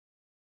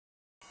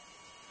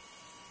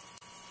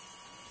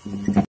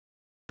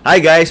Hi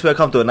guys,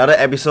 welcome to another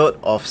episode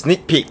of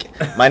Sneak Peek.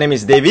 My name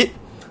is David.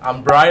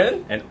 I'm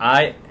Brian. And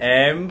I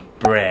am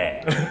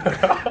Brad.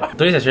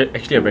 Today is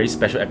actually a very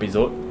special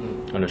episode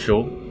on the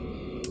show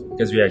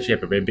because we actually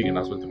have a very big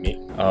announcement to make.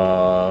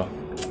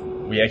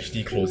 We're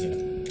actually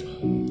closing.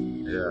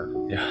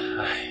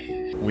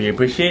 Yeah. We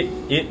appreciate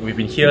it. We've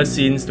been here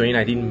since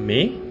 2019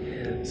 May.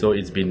 So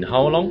it's been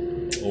how long?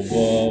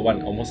 Over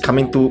almost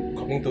Coming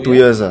to 2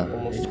 years.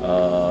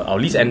 Our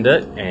lease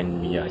ended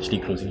and we are actually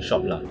closing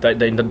shop lah.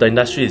 The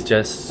industry is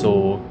just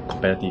so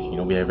competitive. You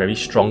know, we have very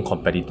strong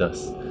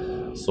competitors.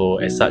 So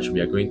as such, we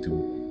are going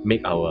to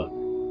make our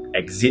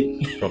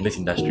exit from this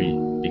industry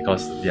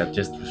because they are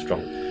just too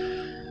strong.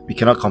 We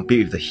cannot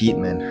compete with the heat,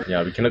 man.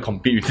 Yeah, we cannot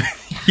compete with the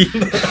heat.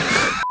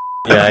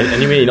 Yeah,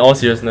 anyway, in all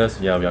seriousness,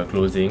 yeah, we are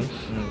closing.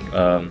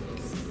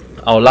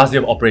 Our last day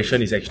of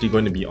operation is actually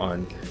going to be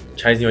on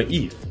Chinese New Year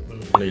Eve,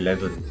 on the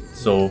 11th.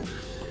 So,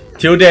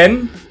 till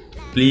then,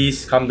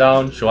 please come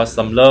down, show us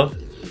some love,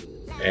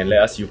 and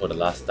let us see you for the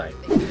last time.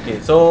 Okay,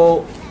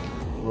 so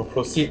we'll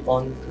proceed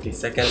on to the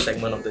second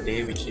segment of the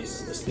day, which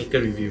is the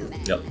sneaker review.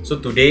 Yep. So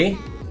today,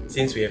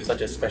 since we have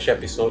such a special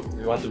episode,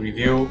 we want to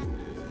review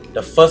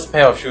the first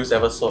pair of shoes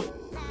ever sold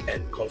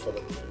at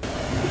Conformity.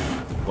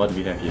 What do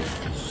we have here?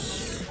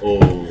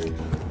 Oh.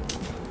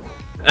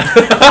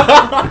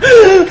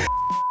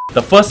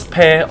 The first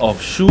pair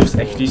of shoes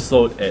actually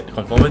sold at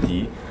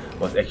Conformity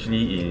was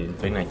actually in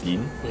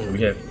 2019.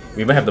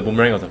 We even have the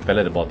boomerang of the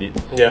fella that bought it.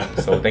 Yeah.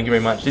 So thank you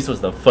very much. This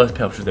was the first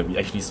pair of shoes that we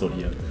actually sold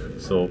here.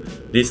 So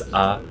these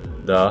are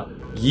the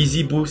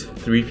Yeezy Boost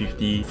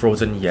 350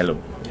 Frozen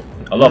Yellow.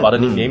 A lot of other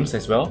nicknames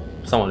as well.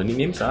 Some of the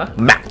nicknames are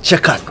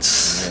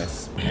McChickens.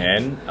 yes,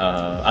 and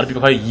other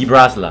people call it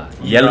Zebras lah.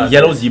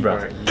 Yellow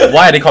zebra.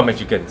 Why are they called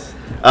McChickens?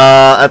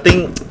 I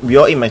think we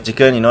all eat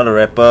McChicken. You know, the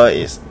wrapper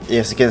is,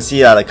 as you can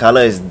see, the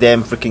color is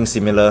damn freaking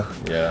similar.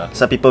 Yeah.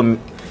 Some people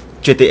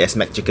treat it as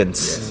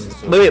McChickens. Yes.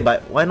 Wait,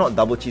 but why not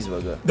double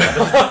cheeseburger?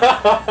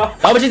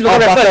 Double cheeseburger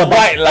wrapper is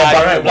white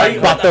lah.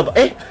 Butter.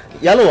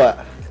 Yellow.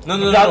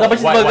 No. Double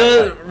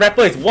cheeseburger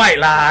wrapper is white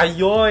lah.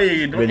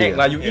 Yoy, don't Really? act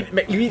lah. You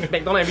eat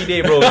McDonald every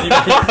day, bro.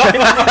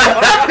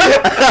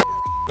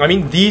 I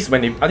mean, this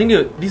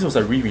was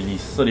a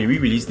re-release, so they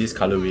re-released this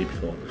colorway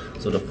before.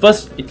 So the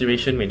first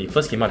iteration, when it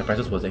first came out, the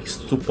prices was like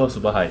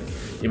super high,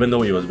 even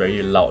though it was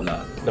very loud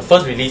lah. The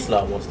first release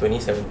was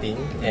 2017,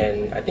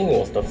 and I think it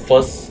was the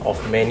first of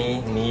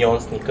many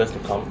neon sneakers to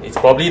come. It's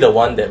probably the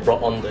one that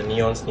brought on the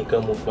neon sneaker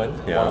movement.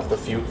 Yeah. One of the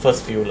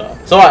first few lah.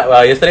 So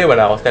yesterday when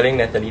I was telling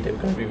Natalie that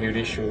we're going to review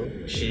this shoe,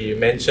 she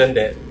mentioned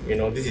that, you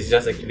know, this is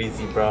just actually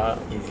zebra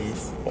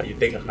Yeezys. What, you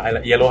take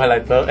a yellow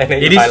highlighter and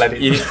then you highlight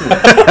it. It is true.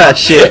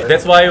 Shit.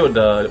 That's why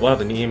one of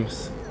the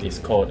names is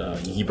called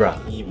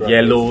Zebra.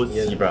 Yellow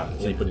zebra.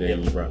 So you put it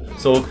in Zebra.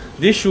 So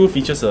this shoe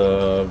features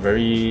a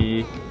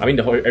very, I mean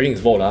everything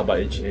is bold but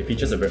it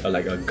features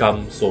like a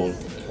gum sole.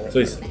 So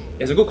it's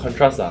a good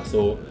contrast lah.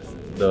 So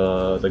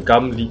the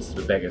gum leads to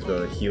the back as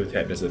well. The heel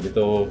tab, there's a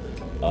little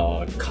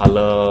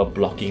color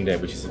blocking there,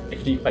 which is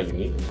actually quite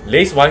unique.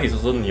 Lace wise is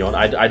also neon.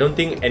 I don't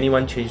think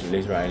anyone changed the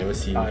lace, right? I never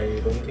seen.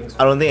 I don't think so.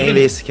 I don't think any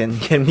lace can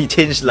be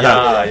changed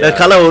lah. Yeah. The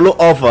color will look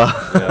off.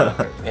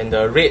 Yeah. And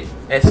the red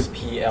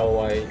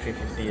SPLY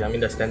 350, I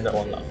mean the standard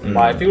one lah. But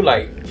I feel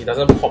like it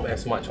doesn't pop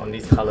as much on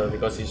this color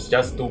because it's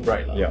just too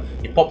bright lah. Yeah.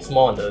 It pops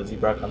more on the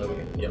zebra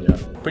colorway. Yeah.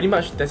 Pretty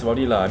much that's about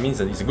it lah. I mean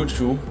it's a good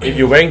shoe. If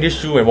you're wearing this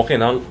shoe and walking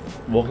down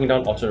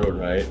Orchard Road,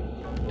 right?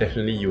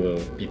 Definitely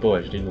people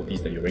actually notice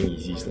that you're wearing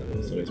Yeezys lah.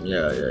 So it's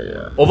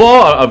Yeah.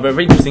 overall a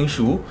very interesting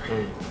shoe.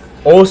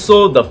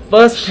 Also the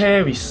first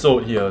pair we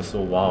sold here,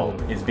 so wow,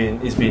 it's been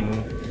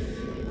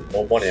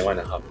more than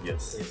 1.5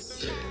 years.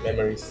 Yes.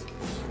 Memories.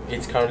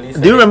 It's currently.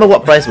 Do you remember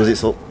what price was it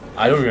sold?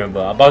 I don't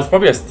remember, but it's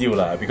probably a steal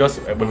lah, because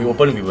when we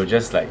opened we were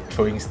just like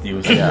throwing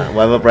steals. Yeah,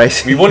 whatever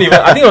price. We won't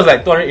even, I think it was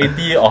like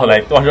 280 or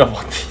like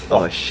 240.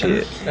 Oh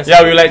shit.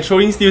 Yeah, we were like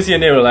throwing steals here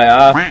and there. We were like,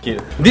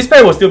 okay. This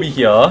pair will still be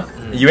here.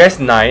 US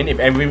 9, if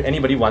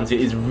anybody wants it.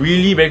 It's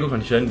really very good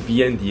condition,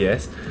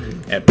 VNDS,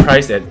 at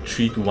price at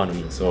 321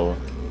 only. So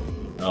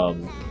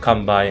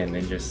come by and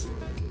then just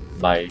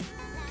buy.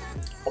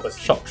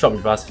 Shop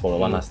with us for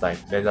one last time.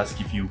 Let us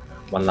give you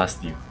one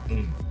last deal.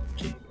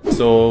 Okay.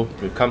 So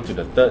we've come to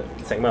the third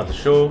segment of the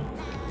show,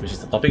 which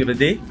is the topic of the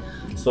day.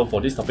 So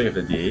for this topic of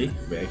the day,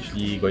 we're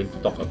actually going to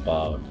talk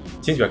about,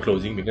 since we are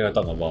closing, we're going to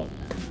talk about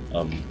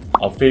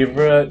our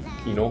favorite,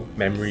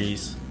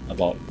 memories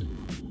about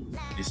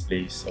this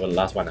place over the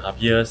last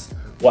 1.5 years,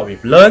 what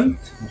we've learned,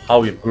 how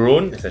we've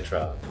grown,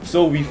 etc.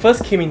 So we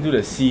first came into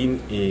the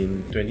scene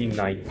in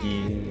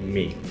 2019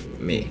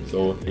 May.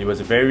 So it was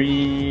a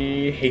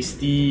very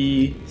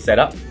hasty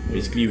setup.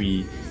 Basically,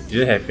 we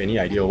didn't have any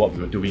idea what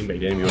we were doing back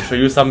then. We will show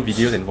you some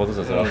videos and photos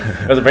as well.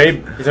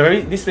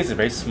 This place is a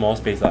very small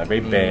space, very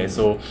bare.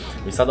 So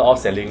we started off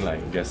selling like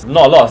just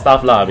not a lot of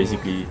stuff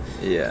basically.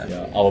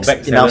 Yeah. Our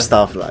back enough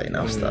stuff. Our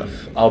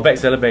Our back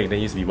seller back then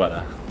used to be what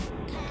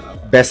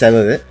Best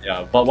seller, is it?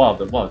 Yeah, but what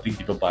are the things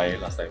people buy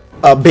last time?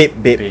 Babe.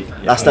 Babe,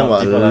 yeah. Last time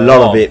was a People-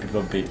 lot of babe.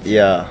 People babe.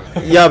 Yeah,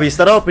 yeah. We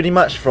started out pretty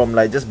much from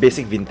like just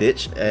basic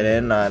vintage, and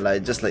then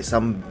like just like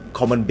some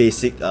common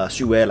basic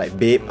streetwear like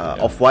Babe,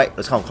 Off-White,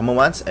 those kind of common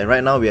ones. And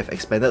right now we have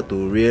expanded to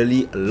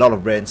really a lot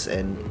of brands.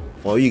 And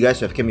for you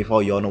guys who have came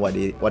before, you all know what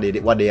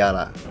they are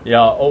lah.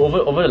 Yeah,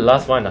 over the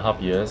last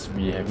 1.5 years,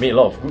 we have made a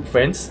lot of good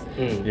friends.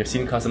 We have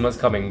seen customers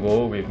come and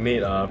go. We've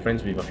made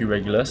friends with a few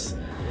regulars,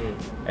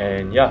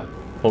 and yeah,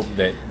 hope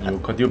that you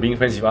continue being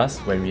friends with us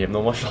when we have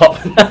no more shop.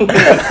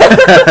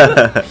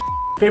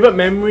 Favorite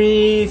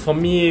memories for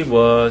me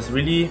was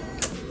really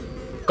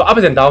got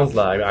ups and downs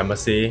lah. I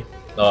must say,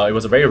 it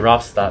was a very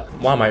rough start.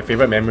 One of my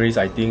favorite memories,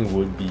 I think,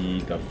 would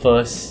be the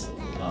first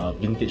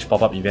vintage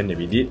pop-up event that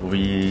we did.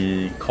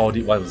 We called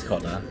it, what was it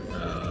called?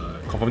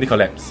 Conformity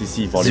Collab,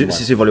 CC Volume 1.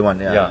 CC Volume 1,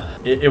 yeah.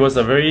 It was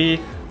a very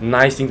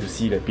nice thing to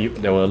see that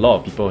there were a lot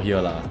of people here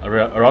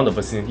around the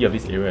vicinity of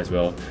this area as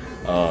well.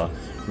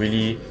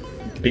 Really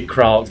big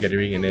crowds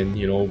gathering, and then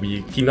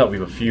we teamed up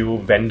with a few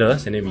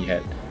vendors, and then we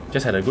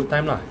just had a good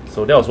time lah.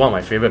 So that was one of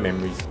my favorite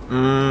memories.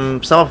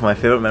 Some of my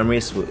favorite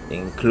memories would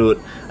include,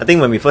 I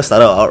think when we first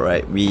started out,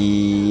 right,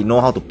 we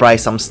know how to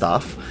price some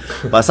stuff,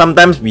 but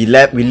sometimes we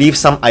leave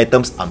some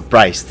items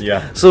unpriced.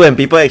 Yeah. So when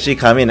people actually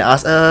come in and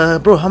ask,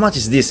 bro, how much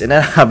is this? And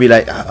then I'll be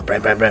like,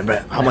 brand,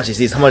 how much is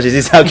this? How much is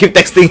this? I'll keep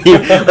texting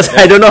him.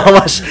 I don't know how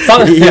much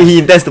he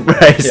intends to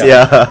price.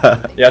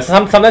 Yeah. Yeah.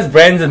 Sometimes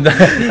brands and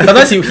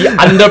sometimes he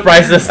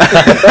underprices.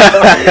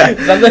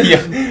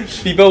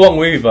 Sometimes people walk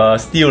away with a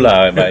steal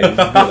lah, but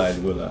it's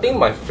good lah. I think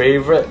my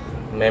favorite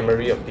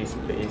memory of this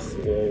place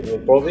will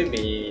probably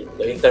be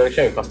the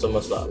interaction with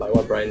customers lah, like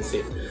what Brian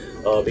said.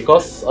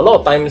 Because a lot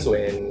of times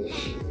when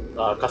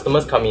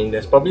customers come in,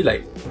 there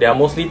are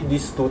mostly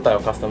these two type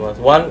of customers.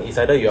 One is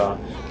either you are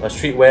a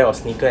streetwear or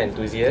sneaker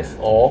enthusiast,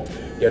 or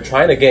you're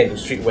trying to get into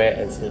streetwear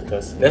and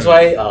sneakers. That's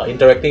why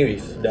interacting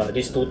with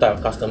these two type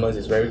of customers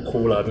is very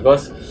cool lah,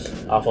 because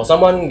for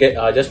someone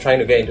just trying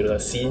to get into the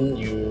scene,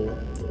 you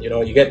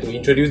get to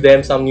introduce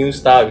them some new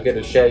stuff, you get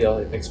to share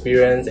your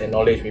experience and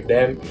knowledge with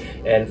them.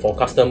 And for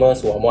customers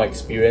who are more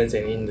experienced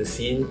and in the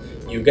scene,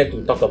 you get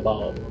to talk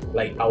about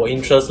like our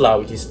interests lah,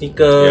 which is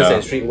sneakers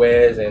and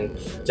streetwears, and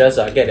just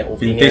get their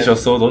opinions. Vintage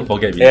also, don't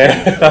forget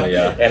vintage.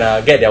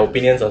 And get their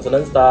opinions on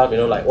certain stuff,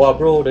 like, wow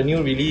bro, the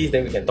new release,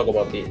 then we can talk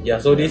about it. Yeah,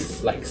 so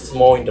this like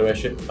small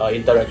interaction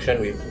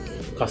with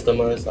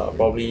customers are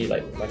probably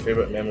like my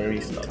favorite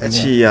memories.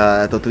 Actually,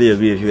 I totally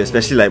agree with you.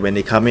 Especially like when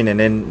they come in and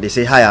then they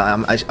say, "Hi,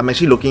 I'm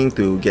actually looking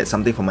to get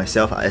something for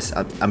myself.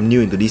 I'm new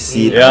into this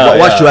scene.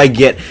 What should I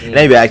get?" And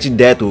then we're actually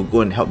there to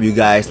go and help you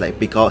guys like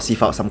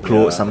sieve out some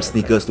clothes, some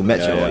sneakers to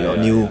match your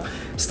new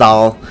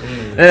style.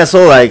 And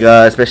so like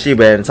especially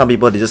when some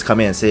people they just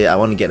come in and say, "I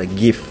want to get a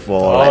gift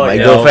for like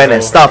my girlfriend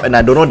and stuff," and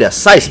I don't know their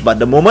size. But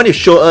the moment you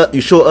show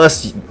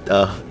us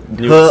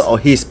her or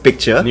his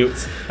picture,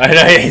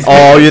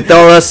 or you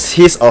tell us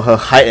his or her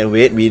height and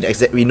weight, we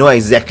know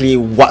exactly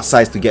what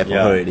size to get for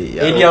her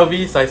already.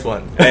 ADLV size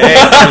 1.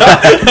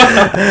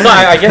 So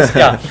I guess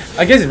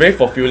it's very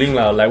fulfilling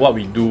lah, like what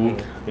we do.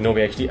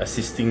 We're actually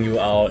assisting you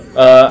out.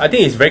 I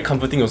think it's very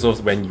comforting also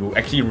when you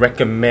actually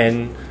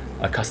recommend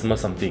a customer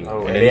something,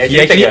 and then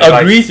he actually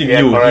agrees with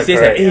you. He says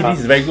that, "Hey,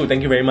 this is very good,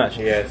 thank you very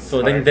much." Yes. So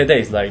then that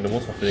is like the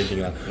most fulfilling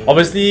thing lah.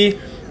 Obviously,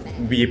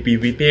 we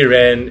pay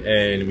rent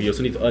and we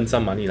also need to earn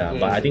some money lah.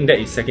 But I think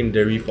that is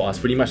secondary for us,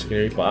 pretty much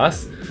secondary for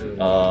us.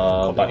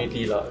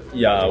 Community lah.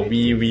 Yeah,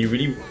 we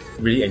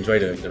really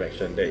enjoy the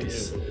interaction.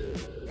 That's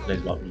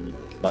what we need.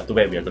 But too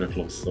bad we are gonna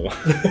close. So.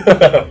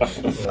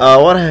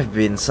 What have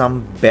been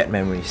some bad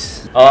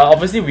memories?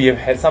 Obviously, we have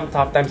had some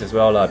tough times as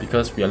well lah,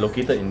 because we are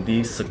located in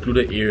this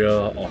secluded area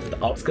of the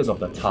outskirts of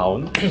the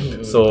town.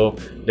 So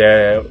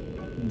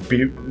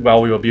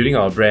while we were building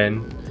our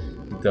brand,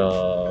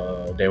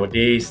 there were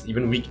days,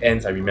 even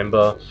weekends, I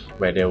remember,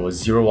 where there were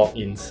 0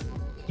 walk-ins.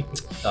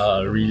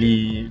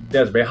 Really,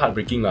 that was very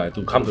heartbreaking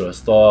to come to the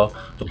store,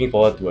 looking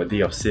forward to a day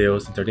of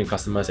sales, interacting with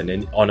customers, and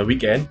then on a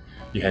weekend,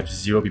 you have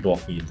 0 people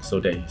walking in. So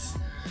that is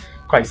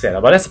quite sad,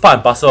 but that's part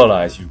and parcel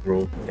as you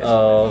grow.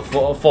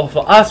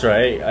 For us,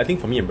 right, I think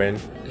for me and Brand,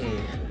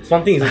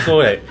 one thing is also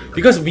like,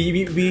 because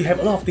we have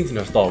a lot of things in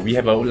the store, we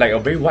have a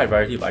very wide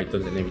variety of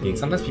items and everything.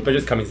 Sometimes people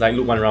just come inside,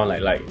 look one round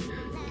like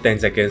 10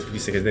 seconds, 50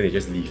 seconds, then they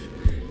just leave.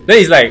 Then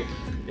it's like,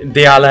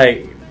 they are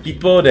like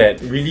people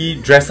that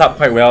really dress up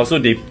quite well, so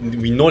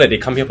we know that they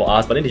come here for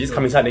us, but then they just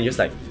come inside and they just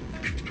like,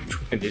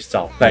 and they just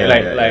out.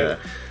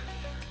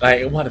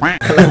 Like what? Why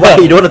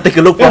you don't want to take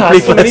a look properly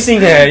so many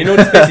things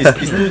this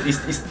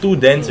place is too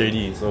dense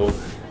already. So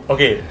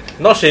okay,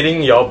 not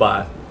shading y'all,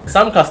 but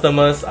some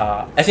customers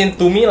are, as in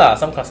to me lah,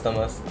 some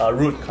customers are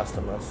rude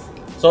customers.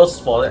 So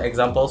for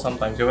example,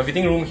 sometimes we have a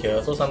fitting room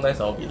here, so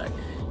sometimes I'll be like,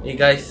 "Hey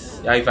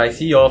guys, if I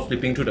see y'all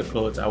flipping through the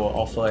clothes, I will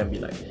offer and be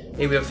like,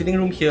 hey, we have a fitting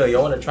room here,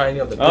 y'all want to try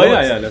any of the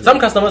clothes?" Some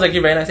customers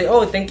actually very nice, say,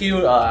 "Oh, thank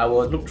you, I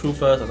will look through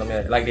first," or something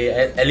like that. Like they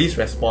at least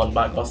respond.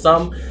 But for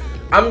some,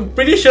 I'm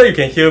pretty sure you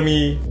can hear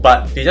me,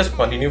 but they just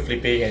continue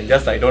flipping and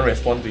just like don't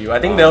respond to you. I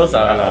think those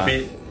are a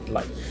bit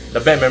like the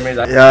bad memories.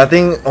 Yeah, I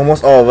think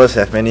almost all of us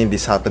have many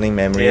disheartening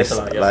memories.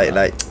 Yes,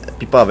 like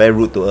people are very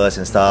rude to us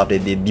and stuff. They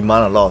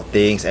demand a lot of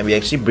things, and we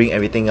actually bring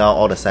everything out,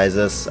 all the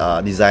sizes,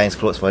 designs,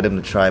 clothes for them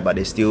to try, but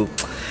they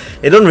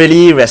don't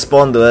really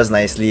respond to us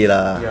nicely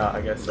lah. Yeah,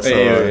 I guess so.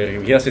 Hey,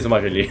 we cannot say so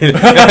much really. We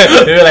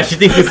were like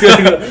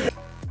shitting.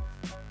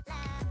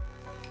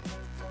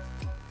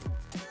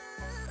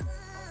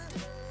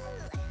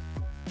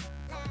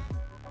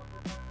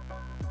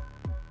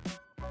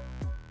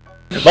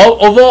 But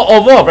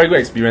overall a very good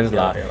experience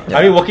lah.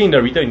 I mean, working in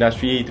the retail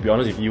industry, to be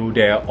honest with you,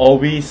 there are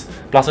always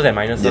pluses and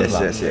minuses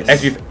lah. Yes.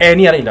 As with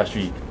any other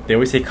industry, they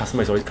always say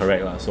customer is always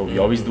correct lah. So we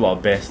always do our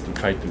best to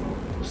try to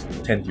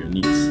tend to your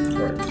needs.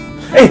 Correct.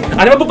 Hey,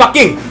 I never put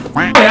parking.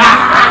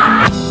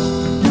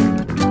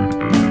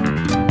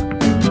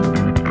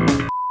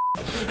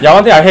 Yeah,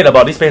 one thing I hate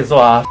about this place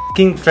also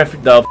fucking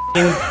traffic, the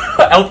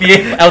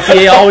fucking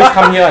LTA always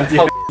come here and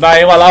talk.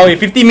 Like, walao,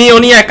 50 me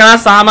only I can't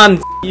summon.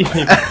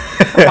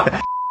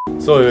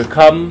 So we'll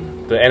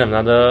come to the end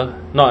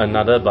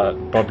of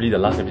but probably the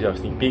last episode of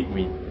Sneak Peek.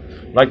 We'd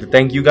like to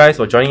thank you guys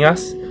for joining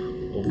us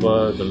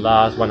over the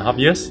last 1.5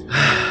 years.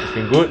 It's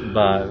been good,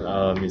 but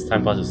it's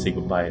time for us to say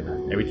goodbye.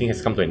 Everything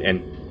has come to an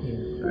end.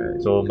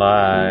 So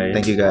bye.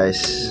 Thank you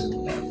guys.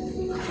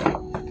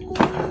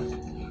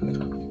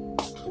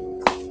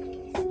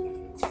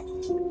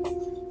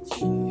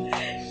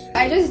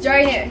 I just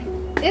joined it.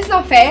 It's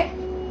not fair.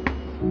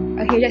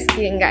 Okay, just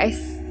kidding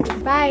guys.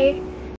 Bye.